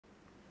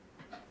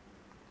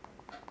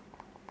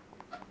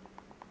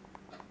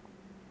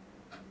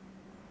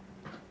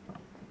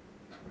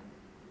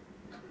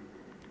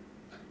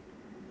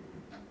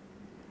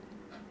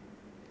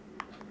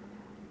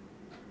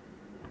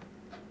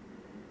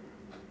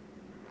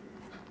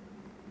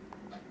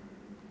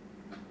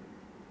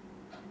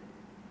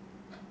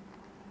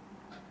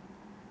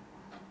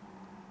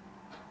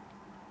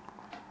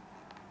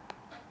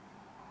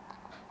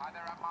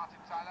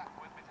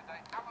With me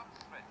today, Alan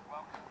Smith.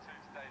 Welcome to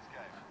today's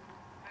game.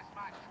 This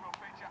match will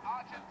feature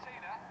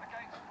Argentina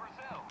against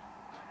Brazil.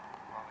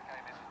 Well, the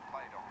game isn't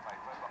played on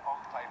paper, but on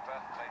paper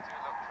they do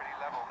look pretty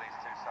level, these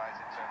two sides,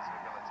 in terms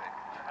of ability.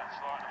 Yeah, that's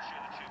right. I'm sure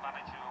the two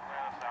managers are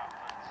aware of that,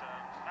 but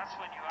that's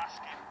when you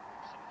ask him,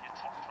 some of your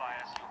top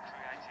players, your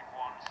creative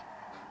ones,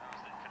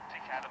 those that can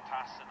pick out a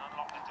pass and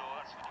unlock the door,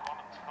 that's when you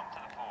want them to come to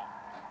the fore.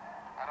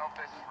 And of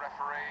this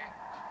referee,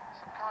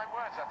 some kind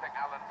words, I think,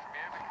 Alan, from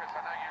you, because I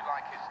know you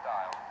like his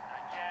style.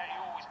 Yeah, he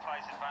always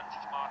plays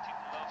advantage, Martin.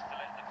 Loves to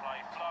let the play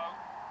flow,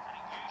 and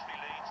it usually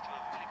leads to a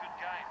really good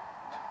game.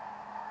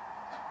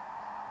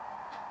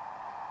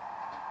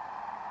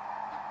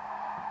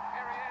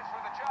 Here he is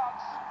with a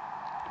chance.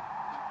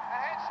 A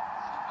hit,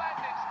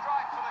 splendid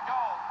strike for the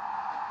goal.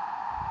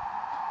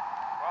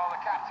 Well,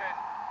 the captain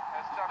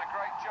has done a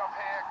great job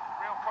here.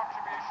 Real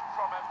contribution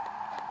from him.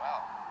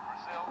 Well,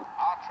 Brazil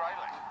are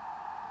trailing.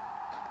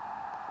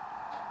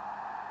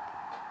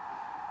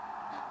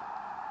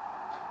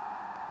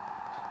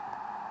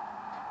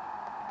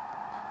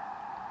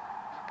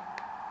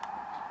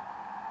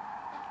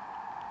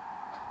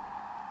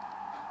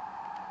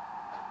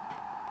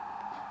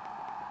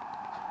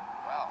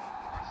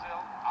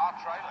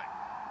 Trailing.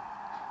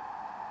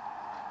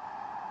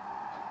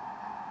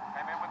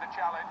 Came in with the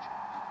challenge.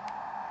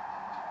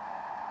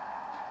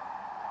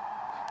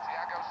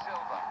 Thiago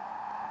Silva.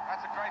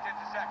 That's a great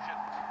interception.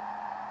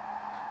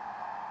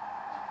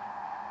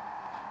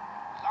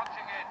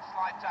 Lunging in,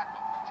 slide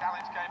tackle.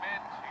 Challenge came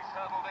in, he's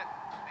hurdled it,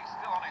 he's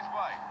still on his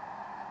way.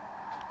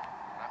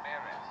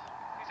 Ramirez.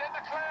 He's in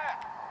the clear.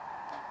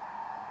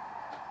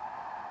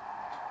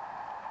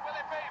 Will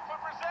it be for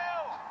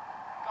Brazil?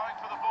 Going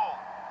for the ball.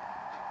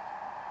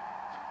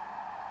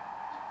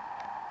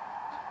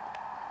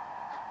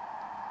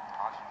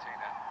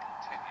 Argentina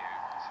continue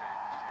to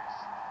produce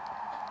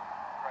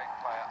great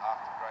player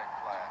after great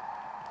player.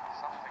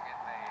 Something in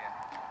the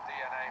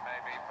DNA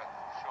maybe, but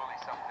surely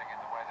something in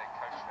the way they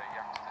coach their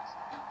youngsters.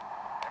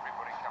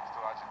 Everybody comes to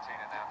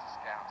Argentina now to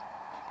scout,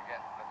 to get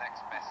the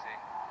next Messi,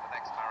 the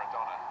next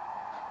Maradona.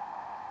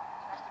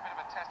 Just a bit of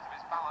a test of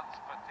his balance,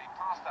 but he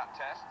passed that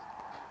test.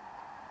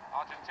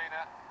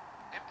 Argentina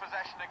in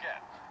possession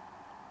again.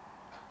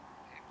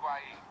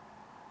 Higuain.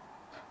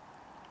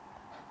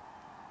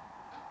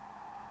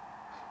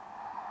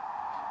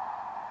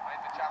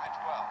 Challenge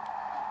well.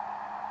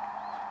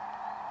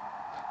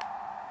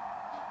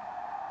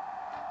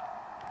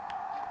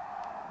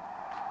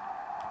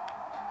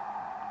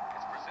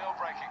 It's Brazil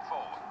breaking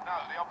forward.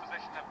 No, the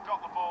opposition have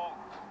got the ball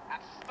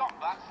and stopped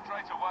that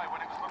straight away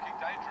when it was looking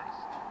dangerous.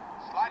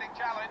 Sliding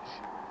challenge.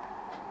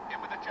 In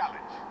with the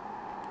challenge.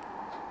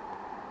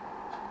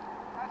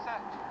 That's a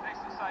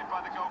decent save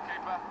by the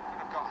goalkeeper. Could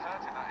have got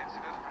hurt in that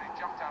incident, but he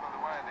jumped out of the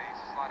way of the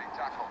sliding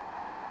tackle.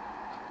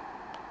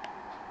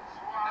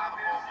 Now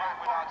the ball back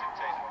with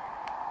Argentina.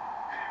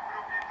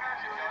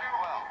 She's going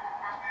well.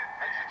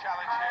 Takes the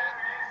challenge here.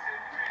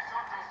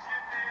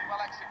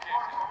 Well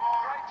executed.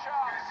 Great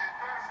chance.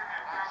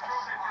 That's a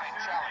slide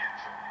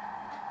challenge.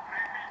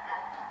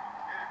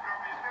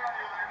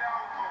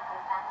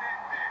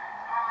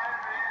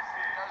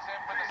 Goes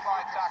in with the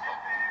slide tackle.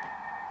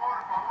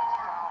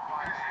 Foul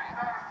by the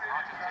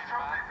Argentina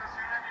man.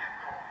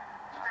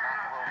 And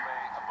that will be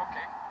a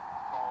booking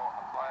for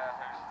a player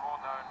who's more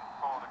known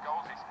for the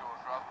goals he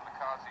scores rather than the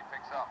cards he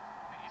picks up.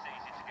 He's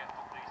easy to get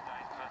booked these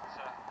days, but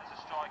as a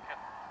striker,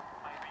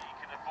 maybe he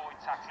can avoid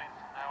tackling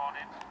now on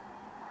him.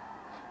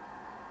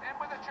 In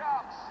with a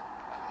chance.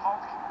 And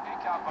Hulk, he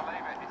can't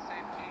believe it. It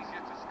seemed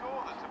easier to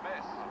score than to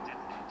miss.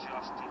 Didn't it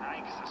just? In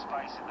acres of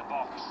space in the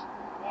box.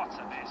 What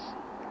a miss.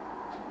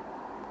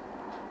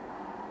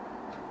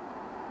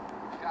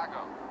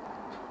 Thiago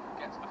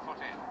gets the foot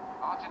in.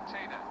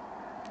 Argentina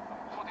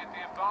awarded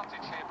the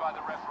advantage here by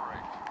the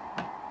referee.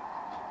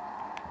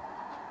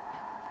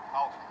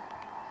 Hulk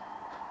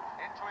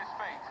into his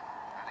feet,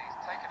 and he's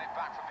taken it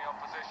back from the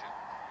opposition.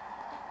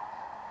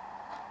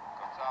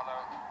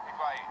 Gonzalo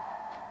Higuain.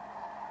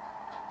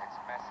 It's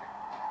Messi.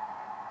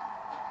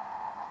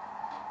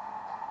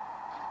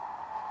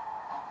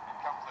 Here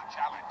comes the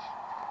challenge.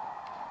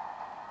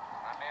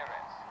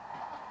 Ramirez.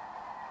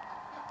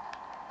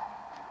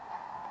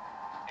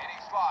 In he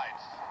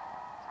slides.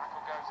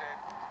 Tackle goes in.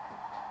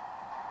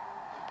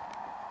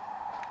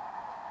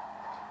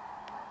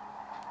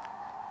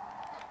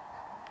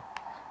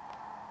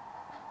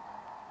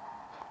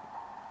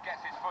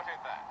 Gets his foot in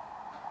there.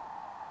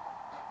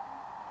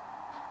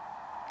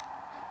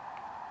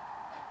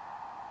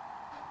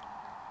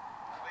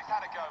 Well, he's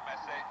had a go,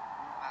 Messi,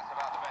 and that's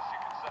about the best you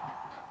can say.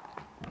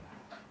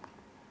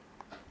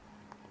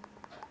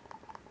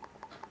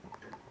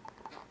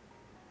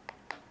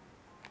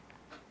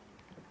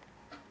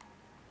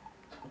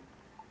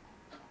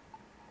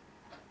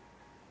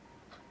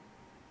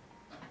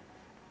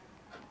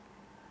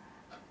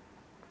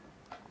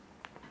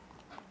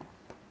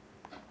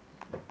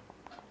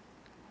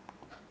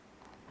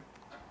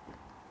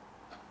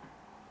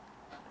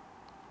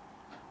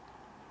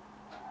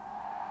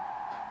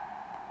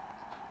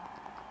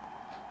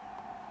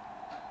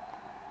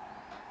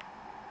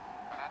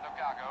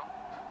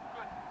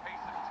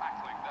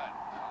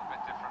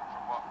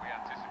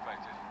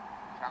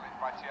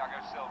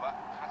 Thiago Silva.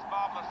 That's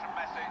marvellous from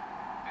Messi.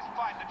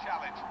 Despite the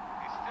challenge,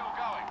 he's still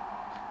going.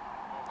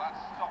 Well,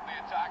 that's stopped the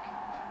attack.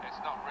 It's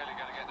not really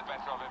going to get the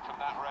better of him from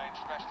that range,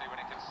 especially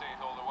when he can see it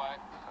all the way.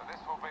 So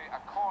this will be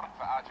a corner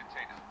for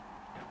Argentina.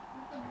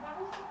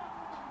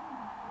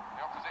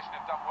 The opposition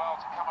have done well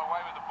to come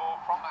away with the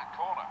ball from that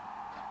corner.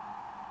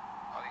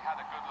 Well, he had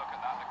a good look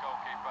at that, the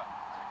goalkeeper,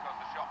 because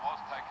the shot was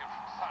taken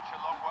from such a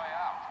long way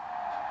out.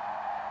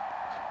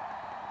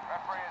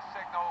 Referee has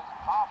signalled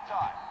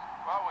half-time.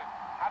 Well, we've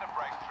had a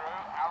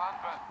breakthrough, Alan,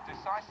 but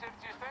decisive,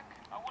 do you think?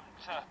 I wouldn't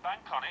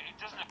bank on it. It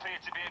doesn't appear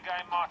to be a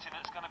game, Martin,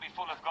 that's going to be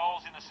full of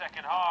goals in the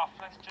second half.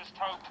 Let's just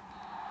hope the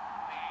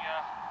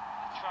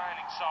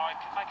trailing side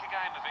can make a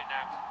game of it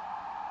now.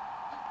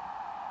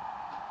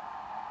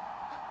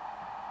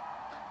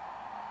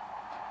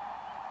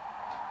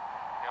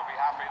 He'll be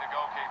happy, the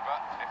goalkeeper,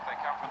 if they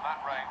come from that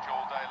range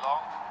all day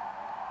long.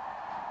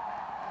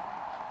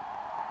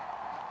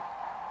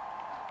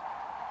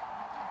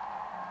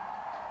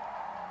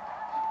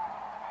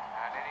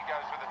 And in he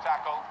goes with the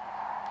tackle.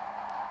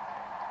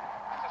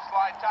 It's a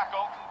slide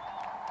tackle.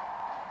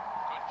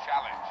 Good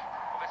challenge.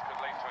 Well, this could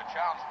lead to a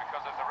chance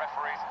because of the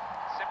referee's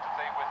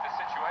sympathy with the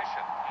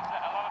situation. He's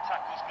let a lot of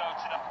tackles go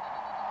to them.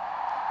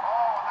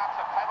 Oh, and that's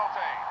a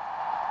penalty.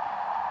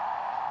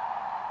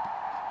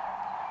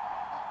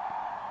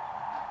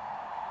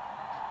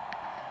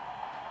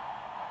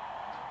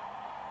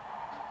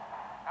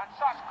 And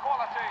such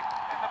quality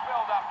in the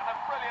build-up and a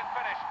brilliant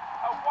finish.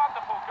 A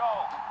wonderful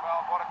goal.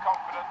 Well, what a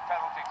confident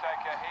penalty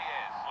taker he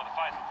is. Well, the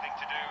fatal thing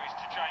to do is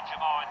to change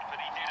your mind,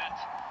 but he didn't.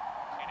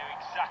 He knew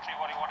exactly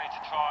what he wanted to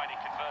try, and he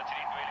converted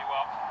it really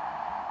well.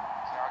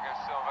 Thiago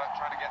Silva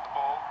trying to get the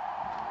ball.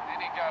 And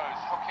in he goes,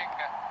 hooking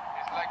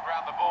his leg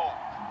round the ball.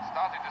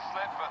 Started to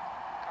slip, but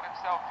got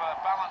himself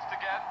balanced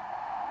again.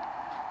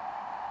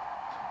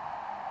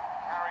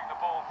 Carrying the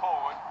ball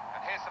forward.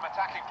 And here's some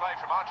attacking play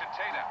from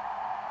Argentina.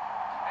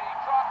 He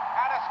dropped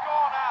and a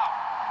score now.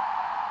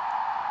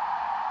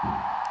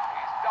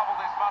 He's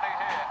doubled his money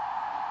here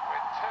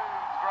with two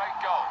great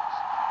goals.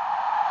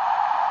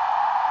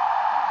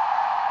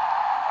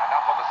 And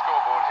up on the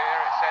scoreboard here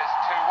it says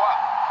 2-1.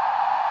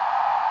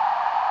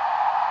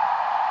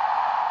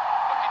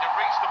 Looking to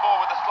reach the ball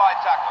with a slide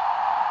tackle.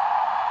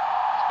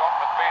 Scott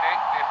McBeanie,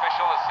 the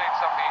official, has seen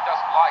something he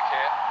doesn't like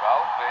here.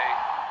 Well, the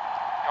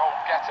goal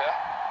getter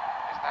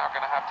is now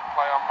going to have to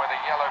play on with a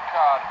yellow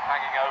card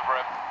hanging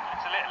over him.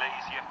 It's a little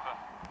easier for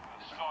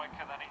a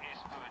striker than it is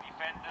for a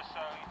defender,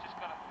 so he's just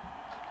got to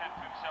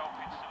temper himself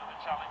in some of the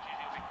challenges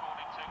he'll be called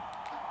into.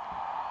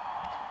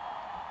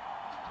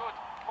 Good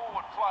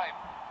forward play.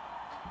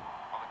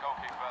 Well, the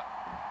goalkeeper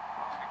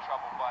won't be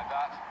troubled by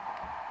that.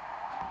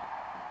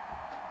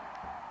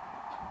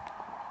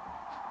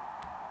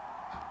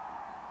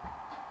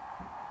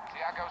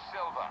 Thiago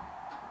Silva.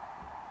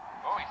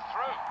 Oh, he's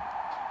through.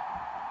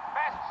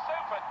 Best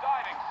super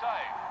diving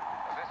save.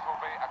 So this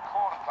will be a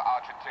corner for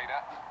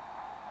Argentina.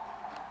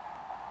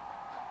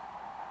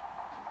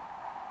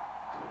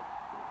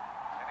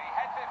 And he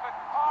heads it for...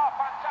 Oh,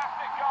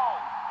 fantastic goal.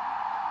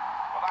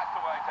 Well, that's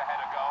the way to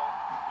head a goal.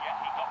 Yeah,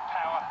 he got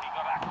power, he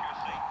got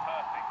accuracy,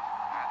 perfect.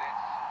 And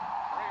it's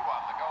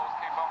 3-1. The goals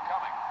keep on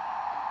coming.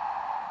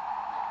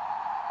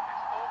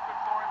 It's awkward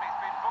for him. He's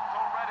been booked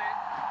already.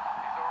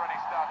 He's already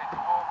started to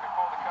walk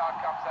before the card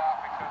comes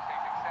out because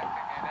he's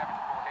accepting the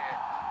inevitable here.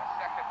 A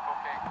second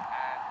booking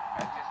and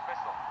a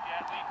dismissal.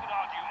 Yeah, well, you could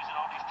argue it was an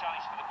honest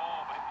challenge for the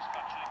ball, but it was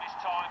actually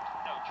mistimed.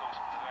 No choice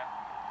for the ref.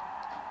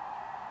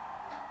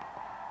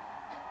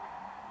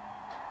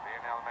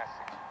 Lionel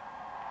Messi.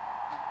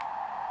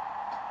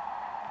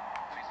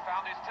 He's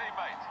found his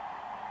teammate.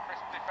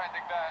 Crisp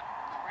defending there.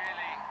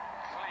 Really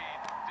clean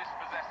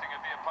dispossessing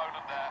of the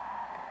opponent there.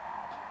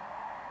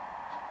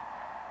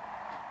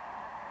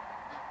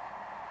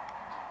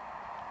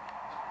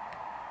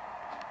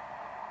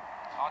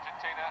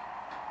 Argentina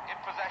in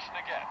possession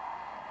again.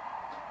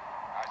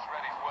 That's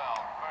read it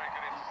well. Very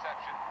good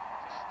interception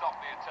to stop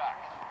the attack.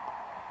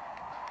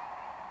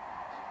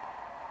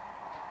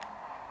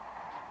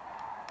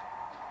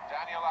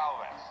 Daniel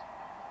Alves.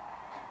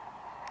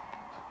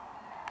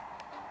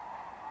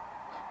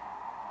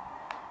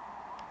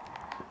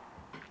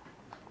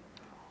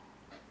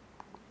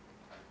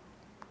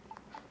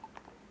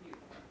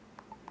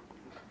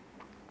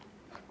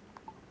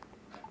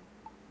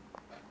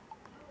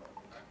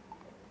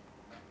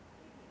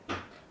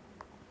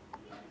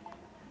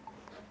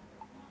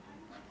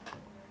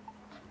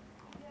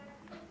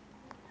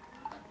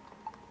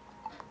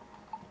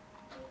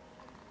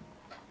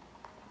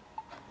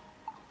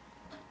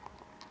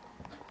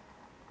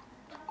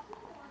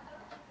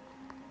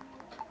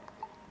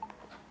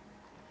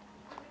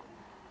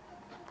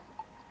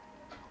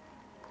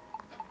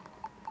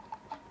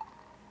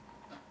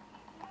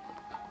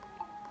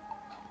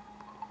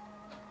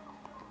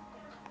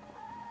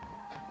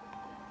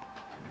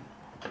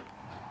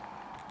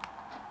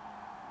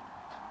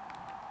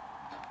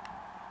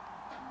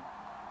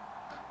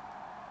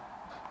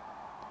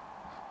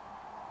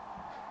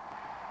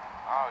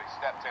 Oh, he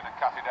stepped in and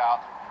cut it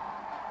out.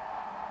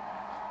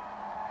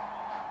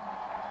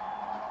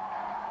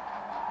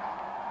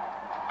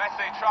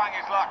 Messi trying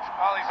his luck.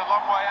 Well, he's a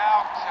long way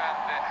out, and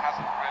it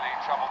hasn't really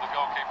troubled the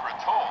goalkeeper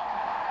at all.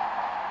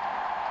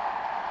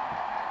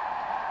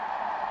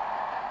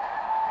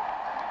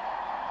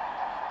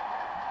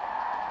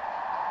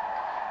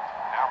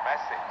 Now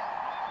Messi.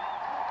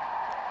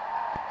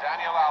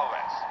 Daniel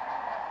Alves.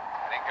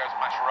 And in goes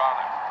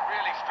Mascherano.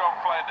 Really strong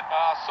play.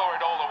 Saw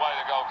it all the way,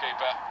 the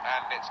goalkeeper,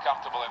 and it's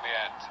comfortable in the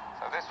end.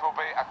 So this will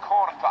be a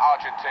corner for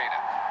Argentina.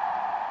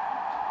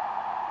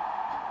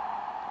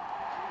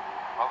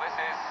 Well, this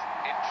is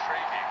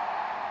intriguing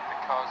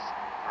because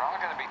there are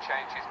going to be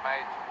changes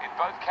made in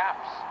both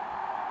camps.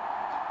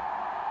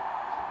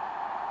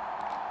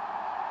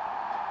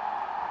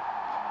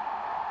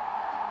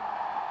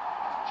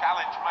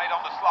 Challenge made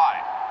on the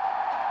slide.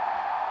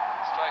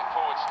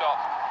 Straightforward stop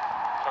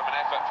from an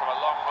effort from a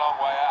long, long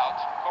way out.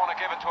 Corner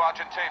given to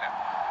Argentina.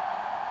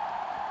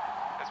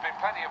 There's been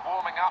plenty of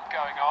warming up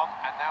going on,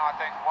 and now I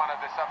think one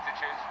of the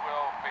substitutes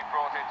will be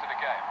brought into the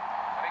game.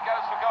 And he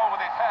goes for goal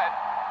with his head.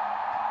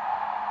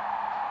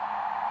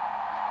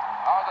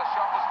 Oh, the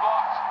shot was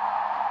blocked.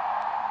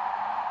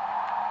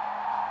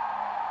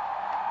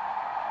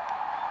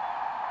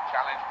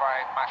 Challenged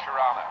by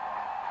Mascherano.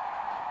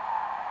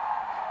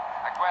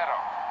 Aguero.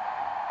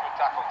 Good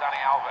tackle,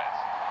 Dani Alves.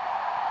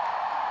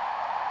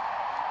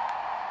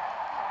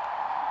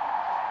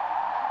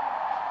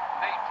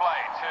 Neat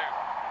play to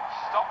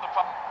stop the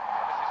puck.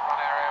 This is one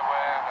area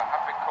where there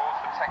have been calls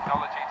for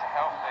technology to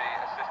help the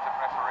assistant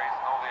referees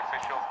and all the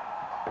officials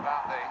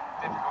about the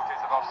difficulties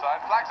of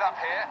offside. Flag's up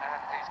here,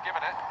 and he's given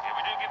it. Yeah,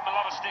 we do give him a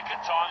lot of stick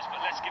at times, but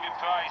let's give him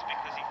praise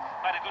because he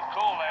made a good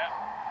call there.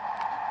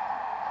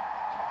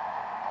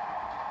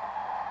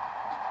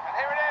 And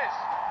here it is.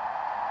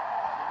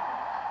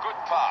 Good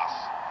pass.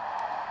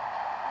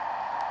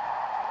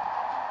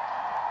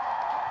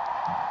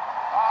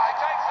 He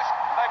takes the...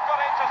 They've got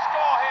in to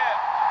score here.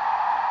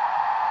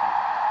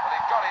 Well,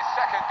 he's got his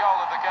second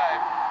goal of the game,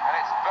 and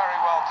it's very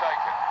well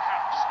taken.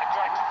 Perhaps a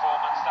great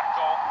performance, that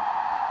goal.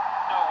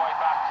 No way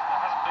back.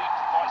 There hasn't been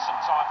for quite some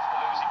time for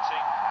the losing team.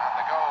 And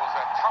the goals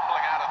are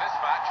tumbling out of this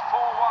match,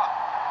 4-1.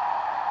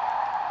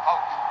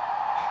 Hulk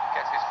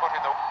gets his foot in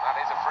the... That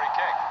is a free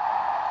kick.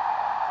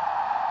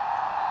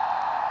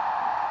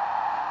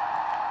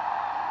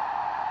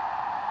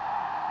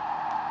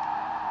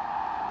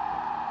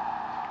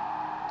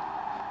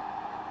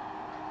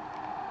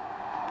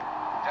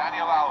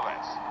 Daniel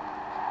Alves.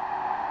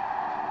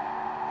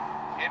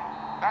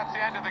 That's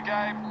the end of the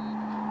game.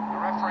 The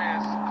referee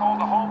has called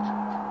a halt.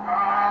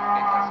 And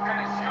it has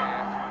finished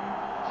here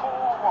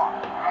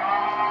 4-1.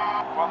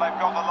 Well, they've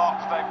got the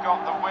lot. They've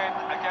got the win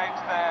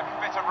against their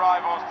bitter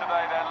rivals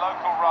today, their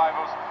local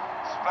rivals.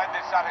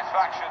 Splendid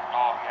satisfaction.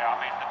 Oh, yeah, I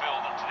mean, the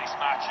build-up to this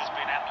match has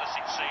been endless,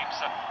 it seems.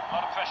 A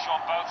lot of pressure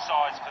on both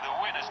sides for the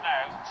winners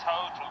now.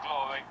 Total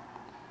glory.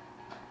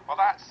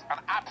 Well, that's an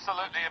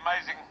absolutely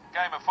amazing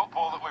game of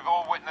football that we've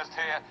all witnessed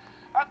here.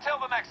 Until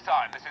the next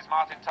time, this is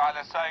Martin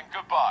Tyler saying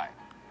goodbye.